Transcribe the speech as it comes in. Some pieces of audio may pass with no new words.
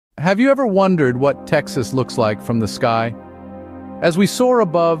Have you ever wondered what Texas looks like from the sky? As we soar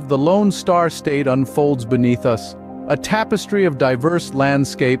above, the Lone Star State unfolds beneath us, a tapestry of diverse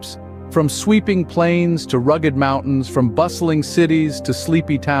landscapes, from sweeping plains to rugged mountains, from bustling cities to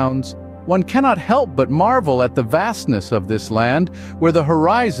sleepy towns. One cannot help but marvel at the vastness of this land, where the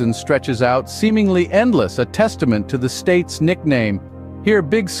horizon stretches out seemingly endless, a testament to the state's nickname. Here,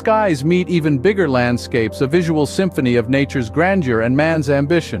 big skies meet even bigger landscapes, a visual symphony of nature's grandeur and man's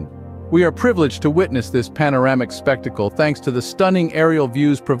ambition. We are privileged to witness this panoramic spectacle thanks to the stunning aerial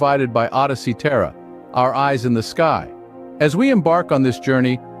views provided by Odyssey, our eyes in the sky. As we embark on this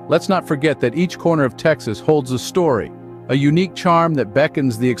journey, let's not forget that each corner of Texas holds a story, a unique charm that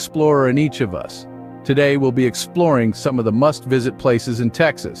beckons the explorer in each of us. Today we'll be exploring some of the must-visit places in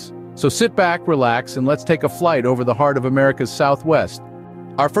Texas. So sit back, relax, and let's take a flight over the heart of America's Southwest.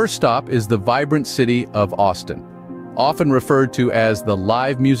 Our first stop is the vibrant city of Austin. Often referred to as the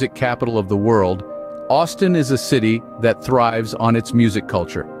live music capital of the world, Austin is a city that thrives on its music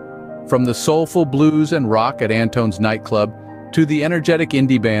culture. From the soulful blues and rock at Antone's nightclub to the energetic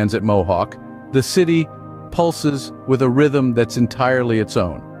indie bands at Mohawk, the city pulses with a rhythm that's entirely its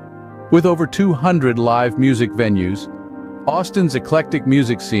own. With over 200 live music venues, Austin's eclectic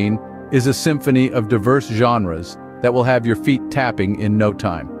music scene is a symphony of diverse genres that will have your feet tapping in no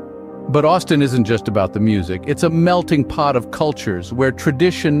time. But Austin isn't just about the music, it's a melting pot of cultures where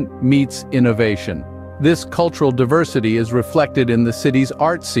tradition meets innovation. This cultural diversity is reflected in the city's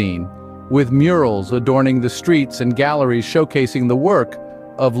art scene, with murals adorning the streets and galleries showcasing the work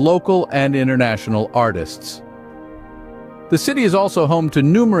of local and international artists. The city is also home to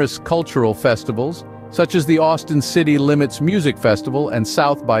numerous cultural festivals, such as the Austin City Limits Music Festival and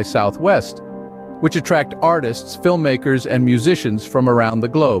South by Southwest, which attract artists, filmmakers, and musicians from around the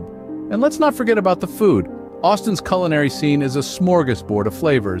globe. And let's not forget about the food. Austin's culinary scene is a smorgasbord of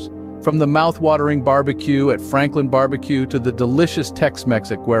flavors, from the mouth-watering barbecue at Franklin Barbecue to the delicious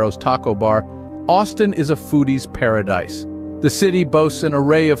Tex-Mex at Guero's Taco Bar. Austin is a foodie's paradise. The city boasts an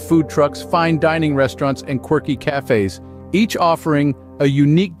array of food trucks, fine dining restaurants, and quirky cafes, each offering a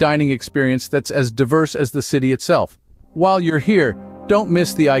unique dining experience that's as diverse as the city itself. While you're here, don't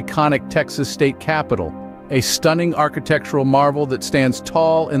miss the iconic Texas State Capitol, a stunning architectural marvel that stands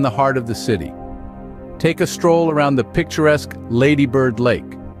tall in the heart of the city. Take a stroll around the picturesque Lady Bird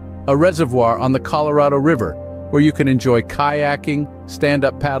Lake, a reservoir on the Colorado River, where you can enjoy kayaking,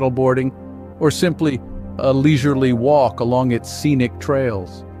 stand-up paddleboarding, or simply a leisurely walk along its scenic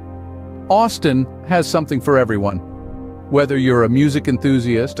trails. Austin has something for everyone. Whether you're a music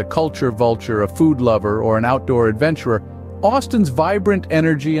enthusiast, a culture vulture, a food lover, or an outdoor adventurer, Austin's vibrant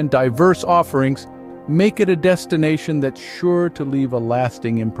energy and diverse offerings make it a destination that's sure to leave a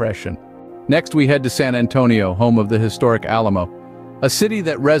lasting impression. Next, we head to San Antonio, home of the historic Alamo. A city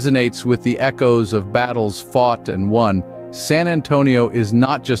that resonates with the echoes of battles fought and won, San Antonio is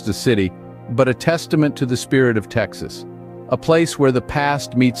not just a city, but a testament to the spirit of Texas. A place where the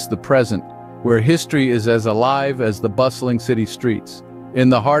past meets the present, where history is as alive as the bustling city streets. In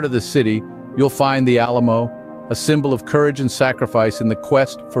the heart of the city, you'll find the Alamo, a symbol of courage and sacrifice in the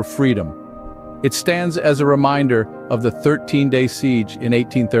quest for freedom. It stands as a reminder of the 13-day siege in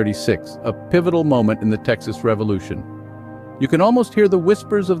 1836, a pivotal moment in the Texas Revolution. You can almost hear the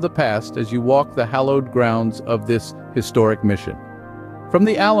whispers of the past as you walk the hallowed grounds of this historic mission. From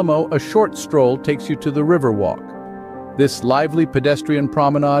the Alamo, a short stroll takes you to the Riverwalk. This lively pedestrian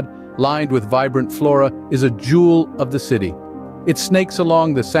promenade, lined with vibrant flora, is a jewel of the city. It snakes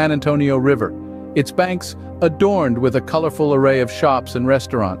along the San Antonio River, its banks adorned with a colorful array of shops and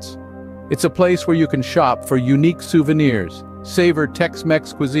restaurants. It's a place where you can shop for unique souvenirs, savor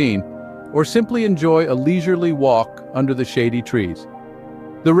Tex-Mex cuisine, or simply enjoy a leisurely walk under the shady trees.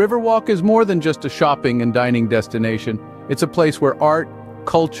 The Riverwalk is more than just a shopping and dining destination. It's a place where art,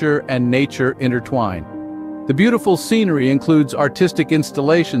 culture, and nature intertwine. The beautiful scenery includes artistic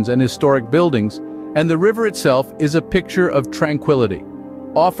installations and historic buildings, and the river itself is a picture of tranquility,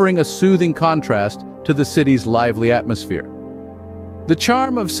 offering a soothing contrast to the city's lively atmosphere. The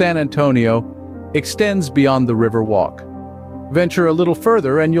charm of San Antonio extends beyond the Riverwalk. Venture a little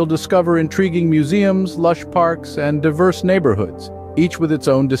further and you'll discover intriguing museums, lush parks, and diverse neighborhoods, each with its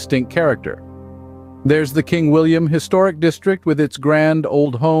own distinct character. There's the King William Historic District with its grand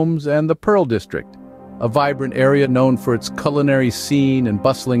old homes, and the Pearl District, a vibrant area known for its culinary scene and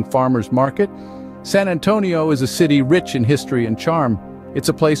bustling farmers market. San Antonio is a city rich in history and charm. It's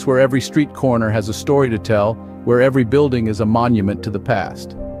a place where every street corner has a story to tell, where every building is a monument to the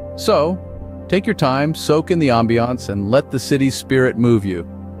past. So, take your time, soak in the ambiance, and let the city's spirit move you.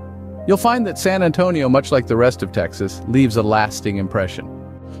 You'll find that San Antonio, much like the rest of Texas, leaves a lasting impression.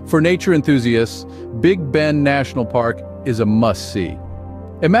 For nature enthusiasts, Big Bend National Park is a must-see.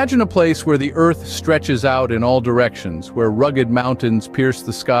 Imagine a place where the earth stretches out in all directions, where rugged mountains pierce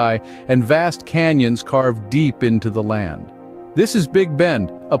the sky and vast canyons carve deep into the land. This is Big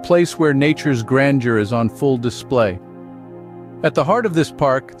Bend, a place where nature's grandeur is on full display. At the heart of this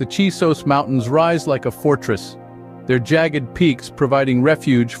park, the Chisos Mountains rise like a fortress, their jagged peaks providing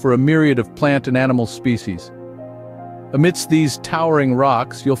refuge for a myriad of plant and animal species. Amidst these towering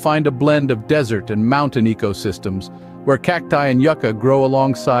rocks, you'll find a blend of desert and mountain ecosystems, where cacti and yucca grow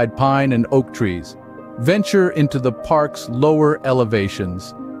alongside pine and oak trees. Venture into the park's lower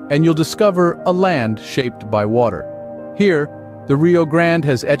elevations, and you'll discover a land shaped by water. Here, the Rio Grande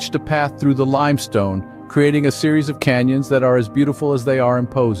has etched a path through the limestone, creating a series of canyons that are as beautiful as they are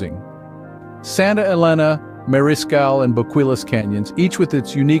imposing. Santa Elena, Mariscal, and Boquilas canyons, each with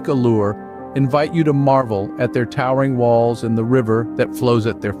its unique allure, invite you to marvel at their towering walls and the river that flows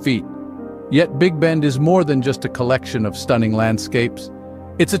at their feet. Yet Big Bend is more than just a collection of stunning landscapes.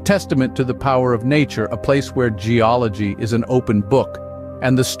 It's a testament to the power of nature, a place where geology is an open book,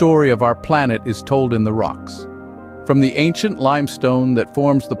 and the story of our planet is told in the rocks. From the ancient limestone that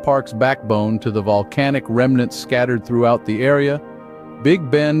forms the park's backbone to the volcanic remnants scattered throughout the area,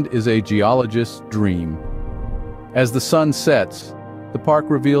 Big Bend is a geologist's dream. As the sun sets, the park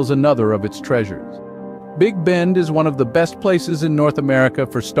reveals another of its treasures. Big Bend is one of the best places in North America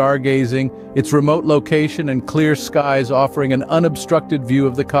for stargazing, its remote location and clear skies offering an unobstructed view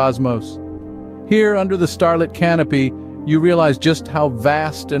of the cosmos. Here, under the starlit canopy, you realize just how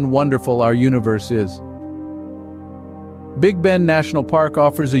vast and wonderful our universe is. Big Bend National Park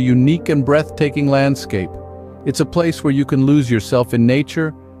offers a unique and breathtaking landscape. It's a place where you can lose yourself in nature,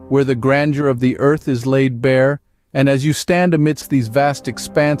 where the grandeur of the earth is laid bare, and as you stand amidst these vast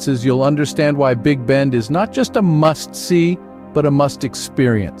expanses, you'll understand why Big Bend is not just a must-see, but a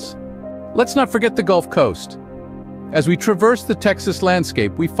must-experience. Let's not forget the Gulf Coast. As we traverse the Texas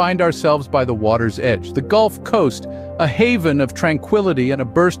landscape, we find ourselves by the water's edge. The Gulf Coast, a haven of tranquility and a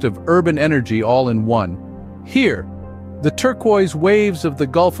burst of urban energy all in one. Here, the turquoise waves of the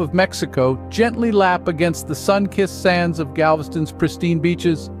Gulf of Mexico gently lap against the sun-kissed sands of Galveston's pristine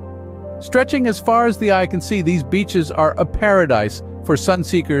beaches. Stretching as far as the eye can see, these beaches are a paradise for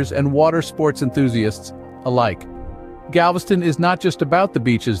sunseekers and water sports enthusiasts alike. Galveston is not just about the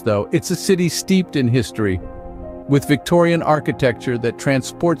beaches, though. It's a city steeped in history, with Victorian architecture that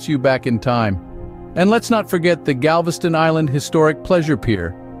transports you back in time. And let's not forget the Galveston Island Historic Pleasure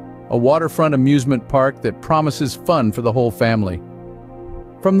Pier, a waterfront amusement park that promises fun for the whole family.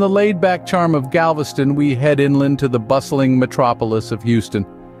 From the laid-back charm of Galveston, we head inland to the bustling metropolis of Houston.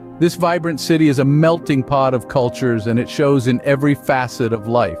 This vibrant city is a melting pot of cultures, and it shows in every facet of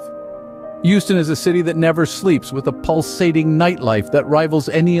life. Houston is a city that never sleeps, with a pulsating nightlife that rivals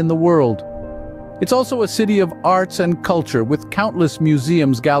any in the world. It's also a city of arts and culture, with countless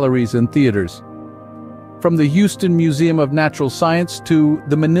museums, galleries, and theaters. From the Houston Museum of Natural Science to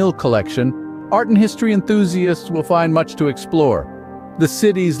the Menil Collection, art and history enthusiasts will find much to explore. The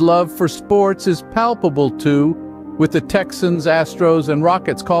city's love for sports is palpable too, with the Texans, Astros, and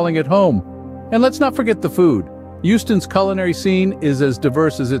Rockets calling it home. And let's not forget the food. Houston's culinary scene is as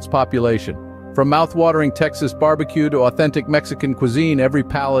diverse as its population. From mouth-watering Texas barbecue to authentic Mexican cuisine, every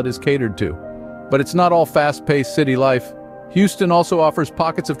palate is catered to. But it's not all fast-paced city life. Houston also offers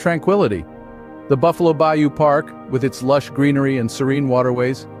pockets of tranquility. The Buffalo Bayou Park, with its lush greenery and serene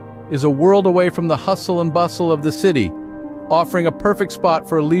waterways, is a world away from the hustle and bustle of the city, offering a perfect spot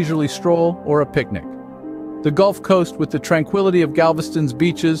for a leisurely stroll or a picnic. The Gulf Coast, with the tranquility of Galveston's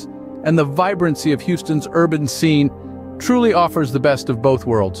beaches and the vibrancy of Houston's urban scene, truly offers the best of both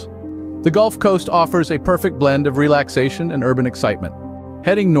worlds. The Gulf Coast offers a perfect blend of relaxation and urban excitement.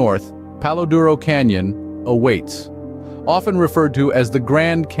 Heading north, Palo Duro Canyon awaits. Often referred to as the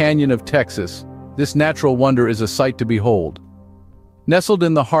Grand Canyon of Texas, this natural wonder is a sight to behold. Nestled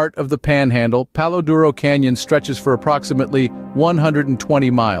in the heart of the Panhandle, Palo Duro Canyon stretches for approximately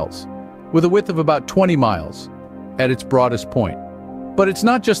 120 miles. With a width of about 20 miles at its broadest point. But it's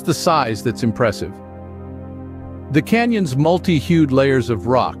not just the size that's impressive. The canyon's multi-hued layers of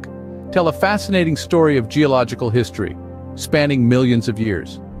rock tell a fascinating story of geological history, spanning millions of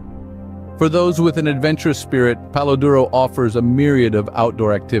years. For those with an adventurous spirit, Palo Duro offers a myriad of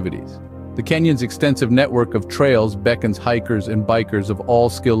outdoor activities. The canyon's extensive network of trails beckons hikers and bikers of all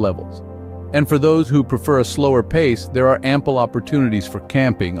skill levels. And for those who prefer a slower pace, there are ample opportunities for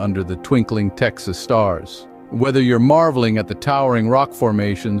camping under the twinkling Texas stars. Whether you're marveling at the towering rock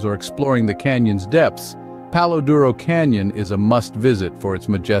formations or exploring the canyon's depths, Palo Duro Canyon is a must-visit for its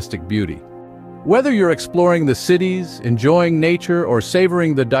majestic beauty. Whether you're exploring the cities, enjoying nature, or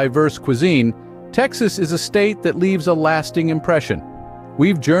savoring the diverse cuisine, Texas is a state that leaves a lasting impression.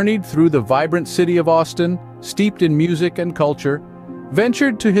 We've journeyed through the vibrant city of Austin, steeped in music and culture,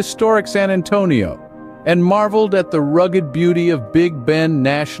 ventured to historic San Antonio, and marveled at the rugged beauty of Big Bend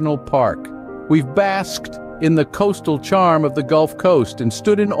National Park. We've basked in the coastal charm of the Gulf Coast and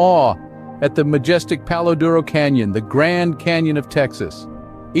stood in awe at the majestic Palo Duro Canyon, the Grand Canyon of Texas.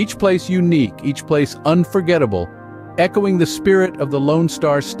 Each place unique, each place unforgettable, echoing the spirit of the Lone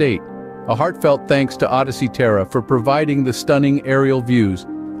Star State. A heartfelt thanks to Odyssey for providing the stunning aerial views,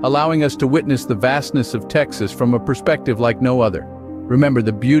 allowing us to witness the vastness of Texas from a perspective like no other. Remember,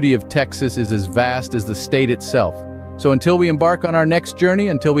 the beauty of Texas is as vast as the state itself. So until we embark on our next journey,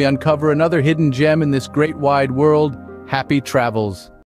 until we uncover another hidden gem in this great wide world, happy travels.